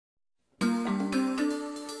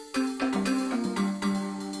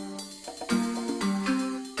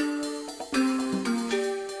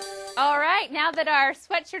now that our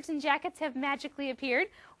sweatshirts and jackets have magically appeared,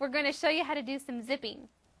 we're going to show you how to do some zipping.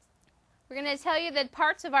 We're going to tell you the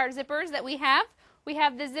parts of our zippers that we have. We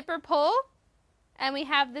have the zipper pull and we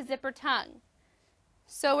have the zipper tongue.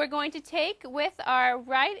 So we're going to take with our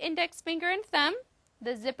right index finger and thumb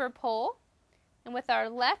the zipper pull, and with our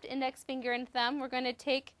left index finger and thumb we're going to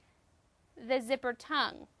take the zipper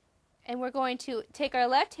tongue. And we're going to take our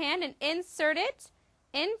left hand and insert it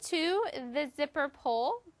into the zipper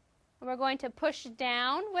pull. And we're going to push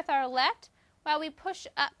down with our left while we push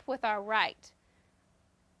up with our right.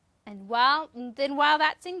 And while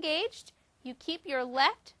that's engaged, you keep your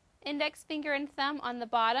left index finger and thumb on the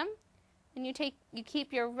bottom, and you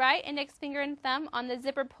keep your right index finger and thumb on the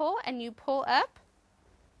zipper pull, and you pull up.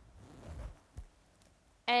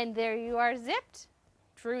 And there you are zipped.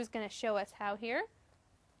 Drew's going to show us how here.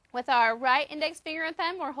 With our right index finger and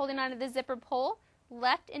thumb, we're holding onto the zipper pull.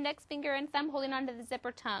 Left index finger and thumb holding onto the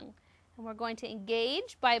zipper tongue. And we're going to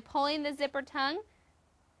engage by pulling the zipper tongue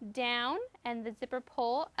down and the zipper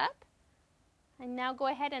pull up. And now go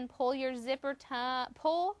ahead and pull your zipper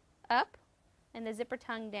pull up and the zipper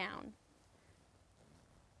tongue down.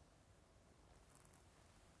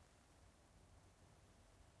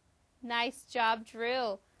 Nice job,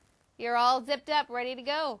 Drew. You're all zipped up, ready to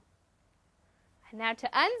go. And now to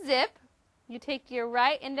unzip, you take your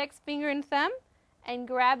right index finger and thumb and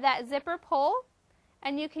grab that zipper pull.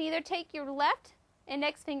 And you can either take your left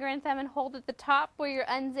index finger and thumb and hold at the top where you're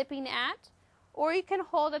unzipping at, or you can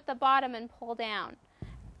hold at the bottom and pull down.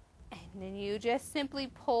 And then you just simply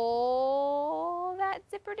pull that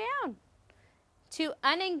zipper down. To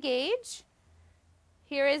unengage,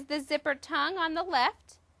 here is the zipper tongue on the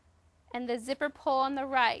left and the zipper pull on the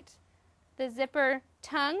right. The zipper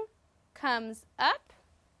tongue comes up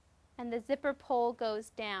and the zipper pull goes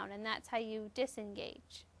down, and that's how you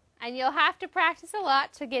disengage. And you'll have to practice a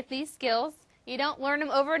lot to get these skills. You don't learn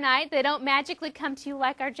them overnight. They don't magically come to you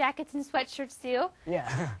like our jackets and sweatshirts do.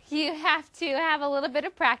 Yeah. You have to have a little bit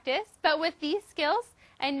of practice. But with these skills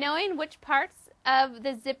and knowing which parts of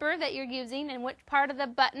the zipper that you're using and which part of the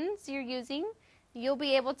buttons you're using, you'll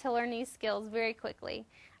be able to learn these skills very quickly.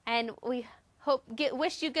 And we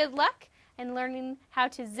wish you good luck in learning how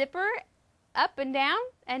to zipper up and down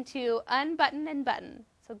and to unbutton and button.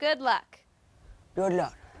 So good luck. Good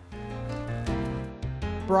luck.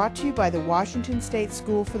 Brought to you by the Washington State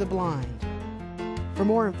School for the Blind. For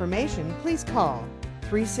more information, please call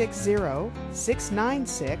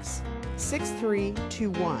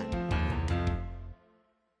 360-696-6321.